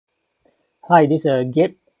Hi, this is a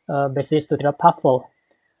Git basis tutorial part 4,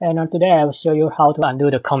 and today I will show you how to undo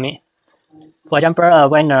the commit. For example,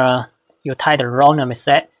 when you type the wrong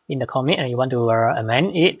message in the commit and you want to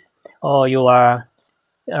amend it, or you are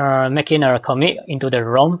making a commit into the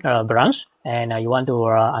wrong branch and you want to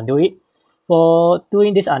undo it. For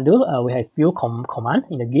doing this undo, we have few commands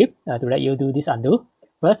in the Git to let you do this undo.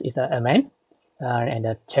 First is the amend and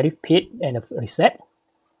the cherry pick and the reset,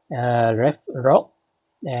 RefLog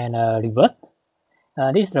and Revert.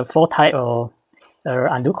 This is the 4 type of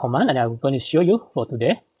undo command, and I'm going to show you for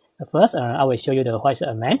today. First, I will show you the what is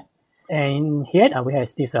amend. And here we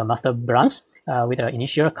have this master branch with the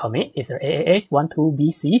initial commit is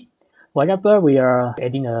AAA12BC. For example, we are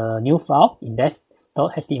adding a new file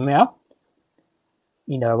index.html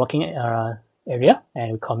in the working area,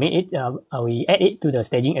 and we commit it. We add it to the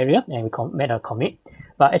staging area, and we make a commit.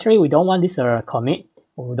 But actually, we don't want this commit.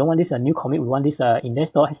 We don't want this new commit. We want this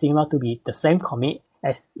index.html to be the same commit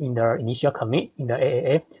as in the initial commit in the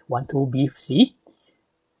AAA12BC.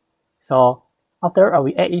 So after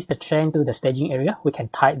we add the chain to the staging area, we can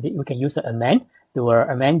use the amend to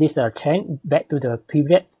amend this chain back to the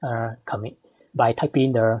previous commit by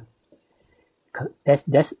typing the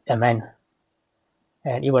dash amend,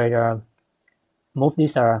 and it will move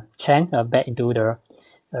this chain back into the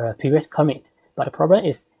previous commit. But the problem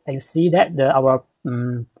is, you see that our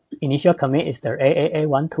initial commit is the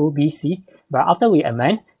AAA12BC, but after we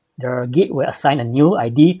amend, the Git will assign a new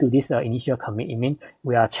ID to this initial commit. It means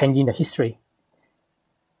we are changing the history.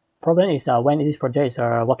 Problem is when this project is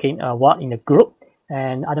work in the group,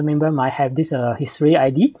 and other member might have this history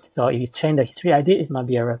ID. So if you change the history ID, it might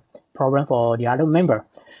be a problem for the other member.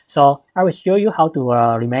 So I will show you how to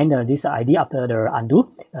remain this ID after the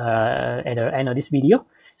undo at the end of this video.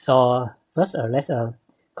 So first, let's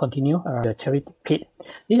continue the cherry pick.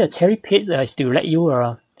 This cherry pick is to let you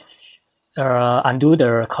undo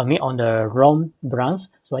the commit on the wrong branch.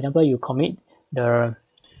 So for example, you commit the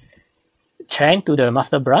chain to the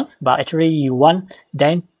master branch, but actually you want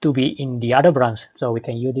them to be in the other branch. So we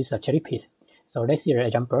can use this cherry pick. So let's see an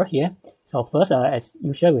example here. So first, as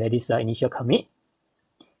usual, we have this initial commit,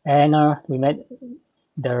 and we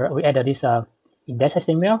added this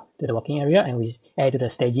index.html to the working area, and we add to the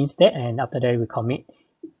staging state, and after that we commit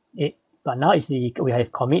it. But now we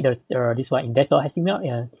have commit this one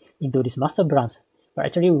index.html into this master branch. But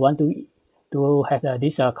actually we want to have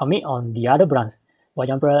this commit on the other branch. For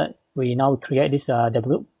example, we now create this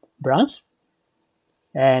develop branch,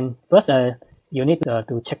 and first you need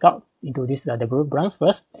to check out into this develop branch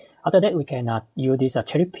first. After that, we can use this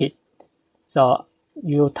cherry pick. So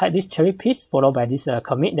you type this cherry pick followed by this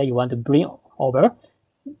commit that you want to bring over.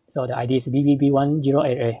 So the ID is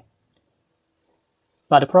BBB10AA.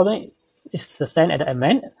 But the problem is the same at the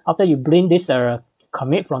amend. After you bring this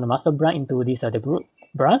commit from the master branch into this develop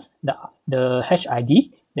branch, the hash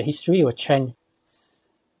ID, the history will change.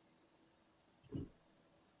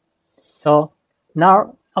 So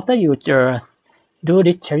now after you do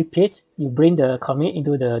this cherry pick, you bring the commit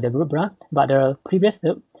into the develop branch, but the previous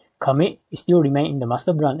commit still remain in the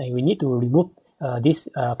master branch, and we need to remove this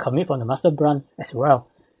commit from the master branch as well.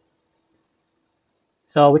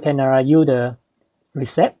 So we can use the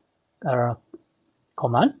reset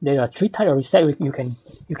command. There are 3 types of reset you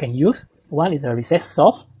can use. One is a reset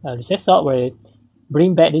soft. Reset soft will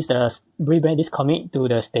bring back this commit to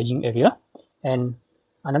the staging area, and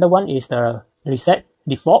another one is the reset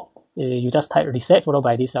default. You just type reset followed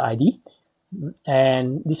by this ID,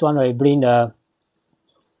 and this one will bring the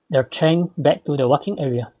chain back to the working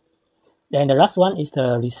area. Then the last one is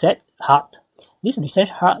the reset hard. This reset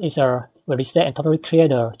hard is will reset and totally clear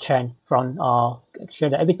the chain from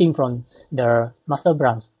clear everything from the master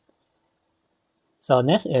branch. So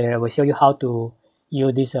next, we'll show you how to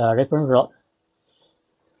use this reference log.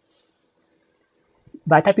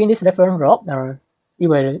 By typing this reference log,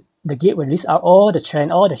 the Git will list out all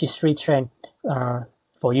the history chain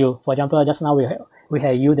for you. For example, just now we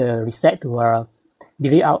have used the reset to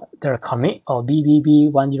delete out the commit or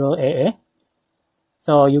BBB10AA.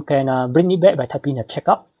 So you can bring it back by typing the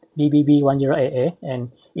checkout BBB10AA,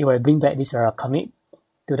 and it will bring back this commit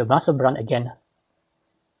to the master branch again.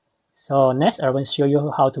 So next, I will show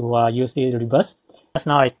you how to use the reverse. Just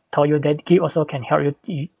now I told you that Git also can help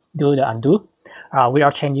you do the undo. We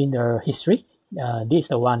are changing the history. This is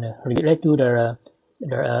the one related to the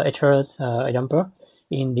actual example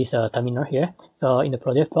in this terminal here. So in the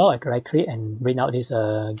project file, I right click and bring out this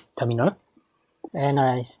terminal, and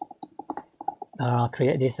I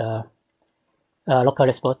create this local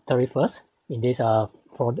repository first in this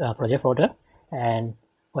project folder. And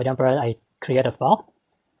for example, I create a file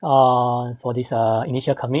for this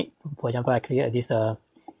initial commit. For example, I create this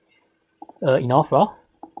inner file,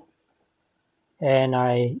 and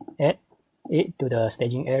I add it to the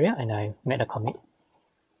staging area, and I make a commit.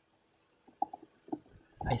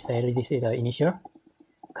 I say this is the initial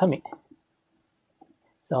commit.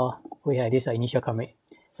 So we have this initial commit.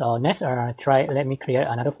 So next, let me create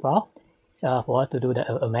another file for to do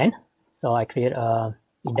the amend. So I create a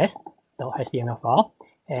index.html file,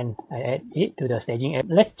 and I add it to the staging area.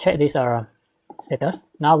 Let's check this status.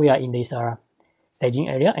 Now we are in this staging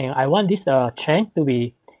area, and I want this chain to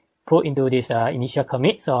be put into this initial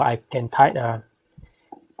commit. So I can type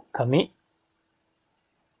commit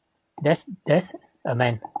dash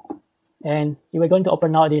amend, and you are going to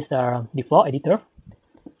open out this default editor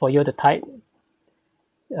for you to type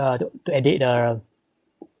to edit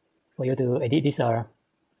this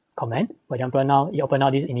command. For example, now you open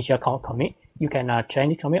out this initial commit. You can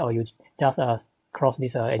change this commit, or you just close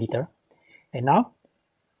this editor. And now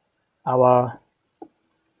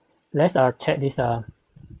let's check this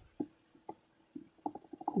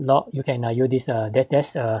log. You can use this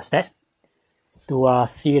dash stats to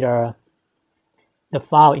see the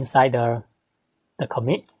file inside the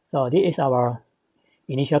commit. So this is our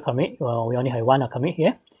initial commit. Well, we only have one commit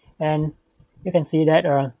here, and you can see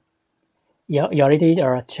that you already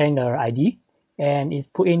changed the ID, and it's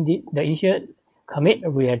put in the initial commit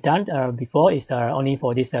we have done before is only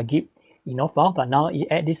for this git inner file, but now it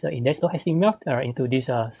add this index.html into this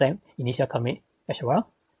same initial commit as well.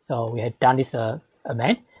 So we have done this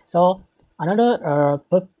amend. So another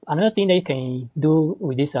thing that you can do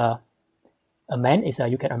with this amend is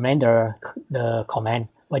you can amend the command.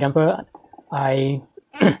 For example,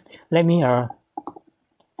 let me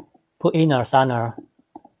put in some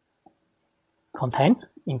content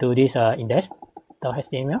into this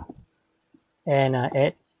index.html, and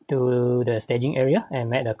add to the staging area and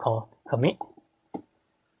make the commit.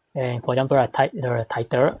 And for example, I type the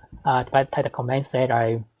title. Type the command said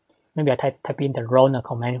maybe I type in the wrong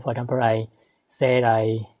command. For example, I said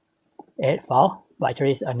I add file, but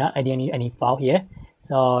actually it's not adding any file here.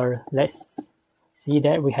 So let's see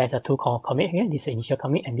that we have the two commit here. This initial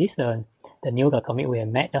commit, and this the new commit we have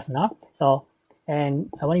made just now. So, and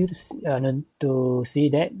I want you to see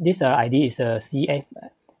that this ID is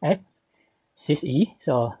CFF6E.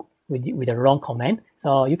 So with the wrong command.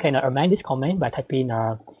 So you can amend this command by typing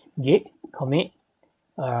git commit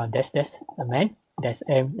dash amend dash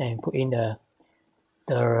m, and put in the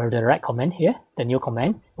right command here, the new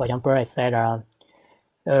command. For example, I said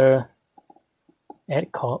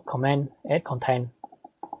add content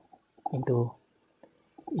into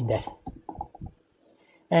index,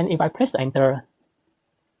 and if I press enter,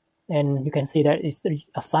 and you can see that it's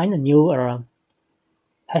assigned a new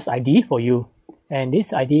hash ID for you, and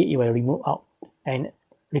this ID it will remove out and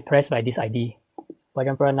replaced by this ID. For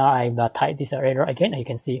example, now I type this error again, and you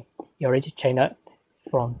can see you already changed it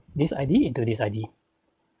from this ID into this ID.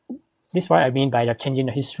 This is what I mean by the changing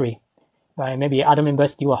the history. But maybe other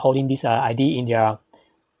members still are holding this ID in their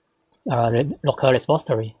local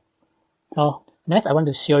repository. So next, I want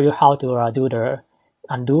to show you how to do the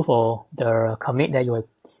undo for the commit that you will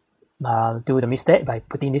do the mistake by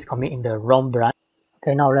putting this commit in the wrong branch.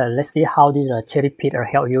 Okay, now let's see how this cherry pick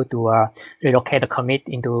help you to relocate the commit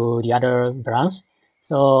into the other branch.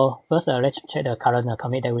 So first, let's check the current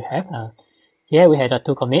commit that we have. Here we have the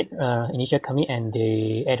two commit, initial commit and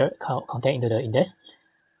the other content into the index.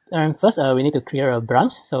 And first, we need to create a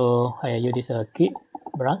branch. So I use this git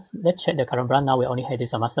branch. Let's check the current branch. Now we only have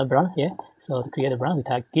this master branch here. So to create a branch, we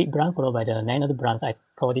type git branch followed by the name of the branch. I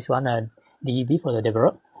call this one DB for the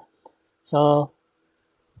develop. So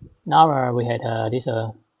now we had this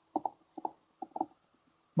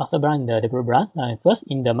master branch in the develop branch. First,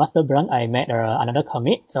 in the master branch, I made another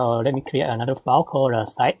commit. So let me create another file called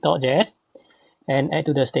site.js and add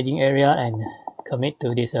to the staging area and commit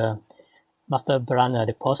to this master branch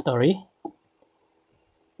repository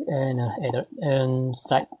and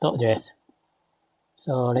site.js.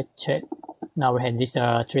 So let's check. Now we have this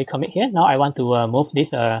three commit here. Now I want to move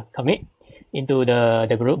this commit into the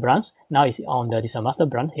develop branch. Now it's on this master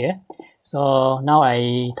branch here. So now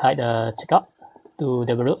I type the checkout to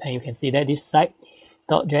develop, and you can see that this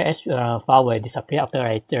site.js file will disappear after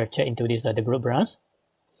I check into this develop branch.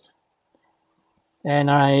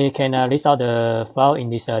 And I can list out the file in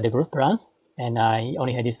this develop branch, and I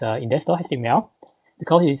only have this index.html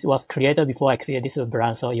because it was created before I create this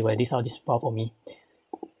branch, so it will list out this file for me.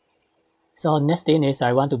 So next thing is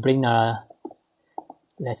I want to bring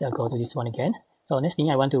let's go to this one again. So next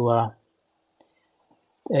thing I want to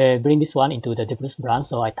bring this one into the develop branch.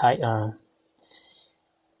 So I type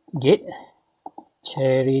git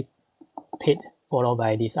cherry pick followed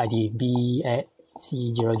by this ID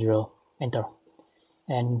BAC00, enter.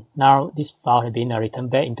 And now this file has been returned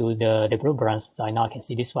back into the develop branch, so now I can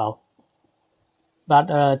see this file. But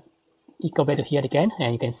it go back to here again,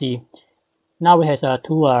 and you can see now we have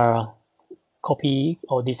two copy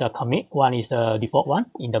of this commit. One is the default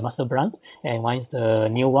one in the master branch, and one is the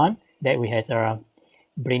new one that we have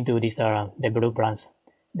bring to this develop branch.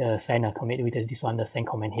 The same commit with this one, the same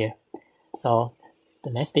comment here. So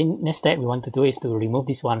the next step we want to do is to remove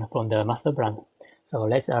this one from the master branch. So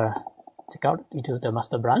let's check out into the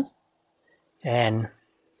master branch, and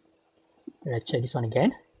let's check this one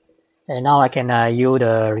again. And now I can use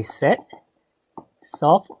the reset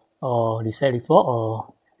soft or reset default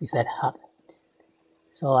or reset hard.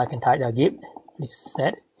 So I can type the git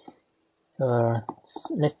reset.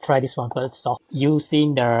 Let's try this one first. So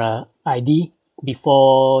using the ID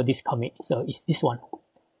before this commit, so it's this one.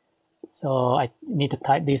 So I need to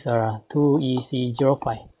type this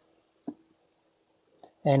 2EC05.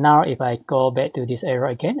 And now if I go back to this error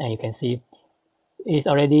again, and you can see it's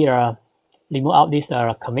already remove out this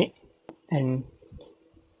commit, and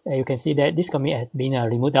you can see that this commit has been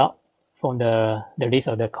removed out from the list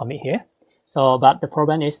of the commit here. So but the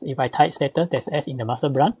problem is if I type status as in the master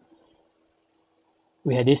branch,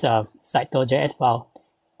 we have this site.js file,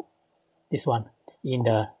 this one in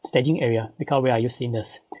the staging area, because we are using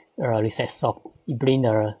this reset soft. It brings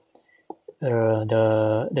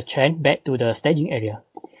the chain back to the staging area.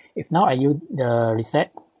 If now I use the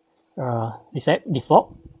reset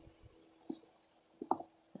default,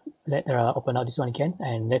 let open up this one again,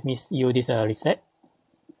 and let me use this reset.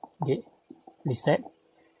 You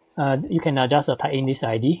can just type in this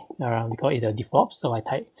ID because it's a default. So I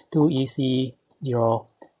type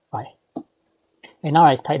 2EC05, and now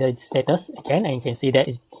I type the status again, and you can see that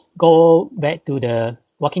it go back to the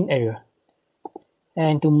working area.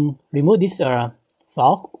 And to remove this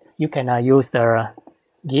file, you can use the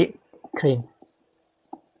git clean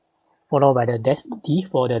followed by the -d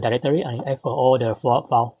for the directory and F for all the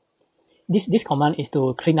file. This command is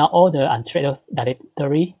to clean out all the unthreaded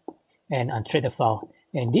directory and unthreaded file,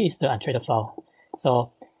 and this is the unthreaded file.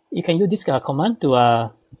 So you can use this command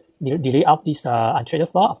to delete out this unthreaded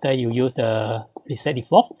file after you use the reset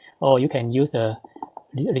default, or you can use the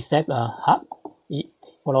reset hard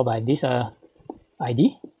followed by this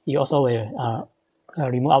ID. You also will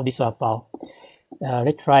remove out this file.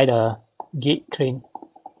 Let's try the git clean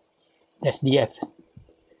 -df,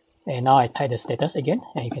 and now I type the status again,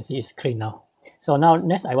 and you can see it's clean now. So now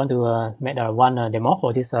next I want to make one demo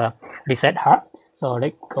for this reset hard. So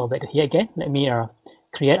let's go back to here again. Let me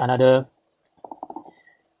create another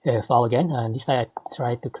file again, and this time I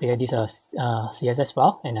try to create this CSS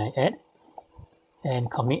file, and I add and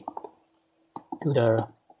commit to the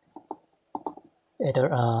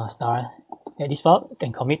star. This file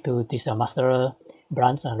can commit to this master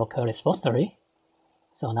branch local repository.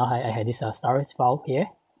 So now I have this storage file here.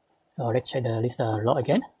 So let's check the list log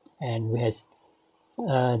again, and we have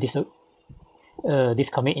this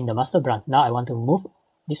commit in the master branch. Now I want to move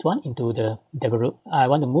this one into the develop. I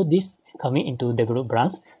want to move this commit into develop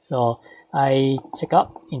branch. So I check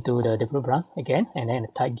out into the develop branch again, and then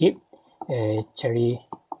type git cherry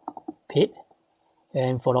pick,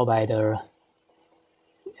 and followed by the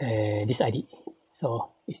this ID. So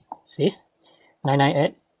it's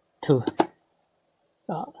 69982.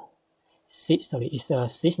 It's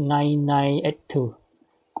 69982.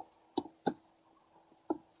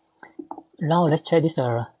 Now let's check this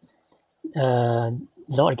log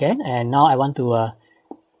again, and now I want to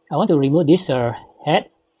remove this head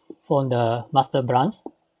from the master branch,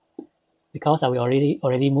 because I will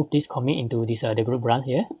already move this commit into this develop branch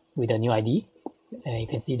here with the new ID. You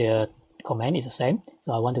can see the command is the same.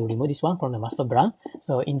 So I want to remove this one from the master branch.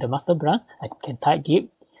 So in the master branch, I can type git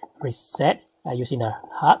reset using the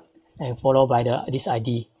hard, and followed by this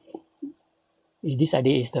ID. This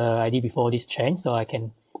ID is the ID before this change. So I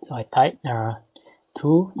type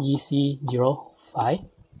 2EC05,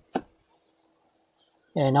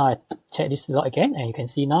 and now I check this log again, and you can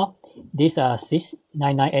see now this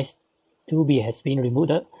 699S2B has been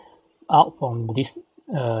removed out from this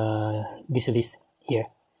list here.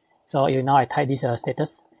 So now I type this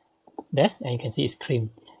status dash, and you can see it's clean.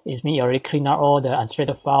 It means you already clean out all the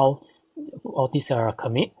unthreaded file of this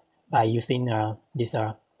commit by using this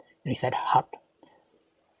reset hard.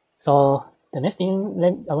 So the next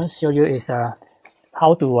thing I want to show you is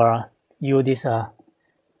how to use this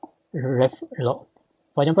RefLog.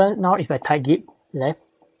 For example, now if I type git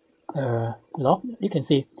RefLog, you can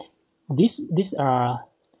see this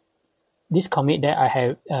commit that I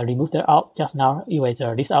have removed out just now. It was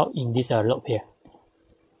list out in this log here.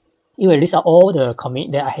 it will list out all the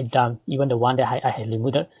commit that I had done, even the one that I had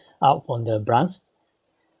removed out from the branch.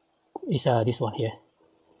 Is this one here.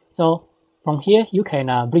 So from here you can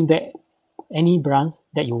bring back any branch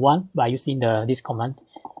that you want by using this command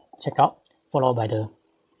checkout followed by the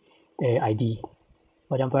ID.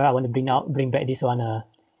 For example, I want to bring back this one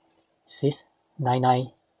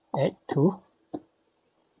 69982,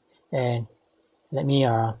 and let me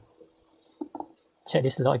check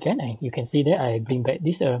this log again, and you can see that I bring back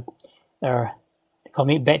this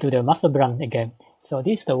commit back to the master branch again. So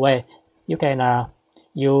this is the way you can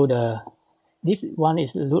use this one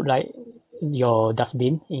is look like your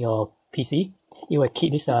dustbin in your PC. You will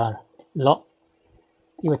keep this log.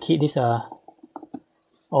 You will keep this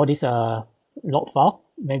all this log file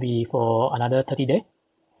maybe for another 30 days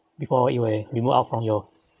before it will remove out from your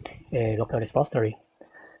local repository.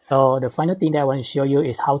 So the final thing that I want to show you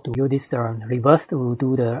is how to use this reverse to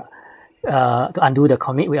do the to undo the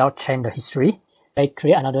commit without change the history. I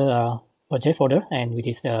create another project folder, and with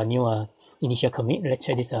this new initial commit. Let's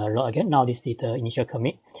check this log again. Now this is the initial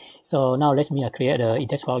commit. So now let me create the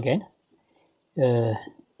index file again, and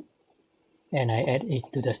I add it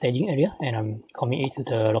to the staging area, and I'm commit it to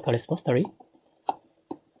the local repository,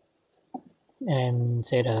 and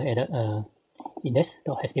say the edit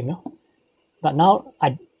index.html. But now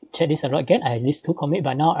I check this log again. I list two commit,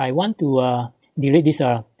 but now I want to delete this.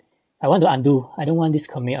 I want to undo. I don't want this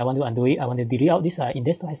commit. I want to undo it. I want to delete out this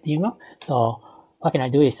index.html. So what can I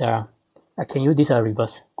do is I can use this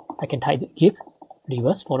reverse. I can type give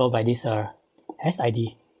reverse followed by this hash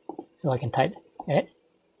ID. So I can type add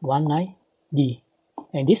 19d,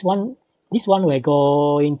 and this one will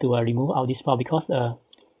go into remove out this file, because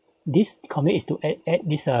this commit is to add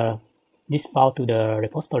this file to the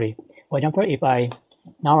repository. For example, if I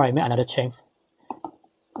make another change,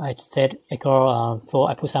 I set equal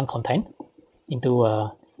I put some content into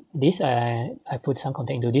this. I put some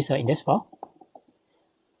content into this index file,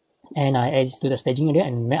 and I add it to the staging area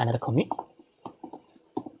and make another commit.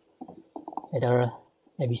 Add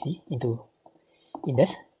ABC into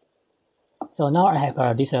index. So now I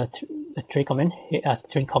have this three commit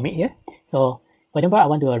here. So for example, I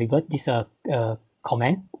want to revert this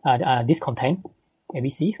command, this content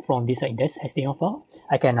ABC from this index HTML file.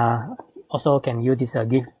 I can also use this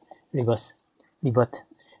give revert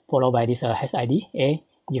followed by this hash ID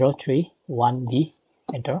A031D,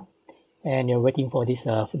 enter, and you're waiting for this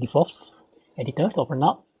default editor to open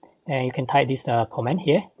up, and you can type this command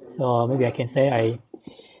here. So maybe I can say I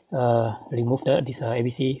remove this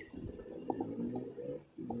ABC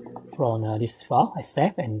from this file. I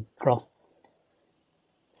save and close.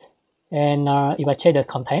 And if I check the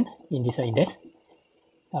content in this index,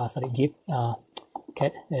 give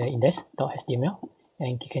cat index.html,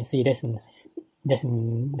 and you can see there's the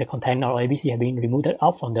content or ABC have been removed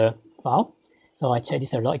out from the file. So I check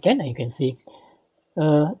this log again, and you can see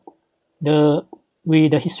the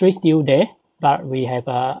history is still there, but we have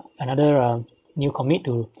another new commit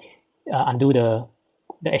to undo the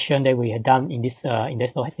action that we had done in this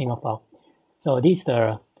index.html file. So this is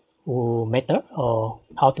the method or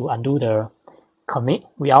how to undo the commit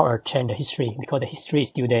without change the history, because the history is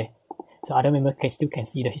still there. So other members still can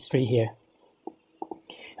see the history here.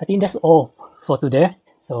 I think that's all for today.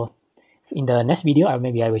 So in the next video,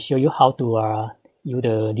 maybe I will show you how to use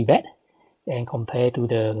the debug and compare to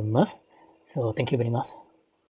the merge. So thank you very much.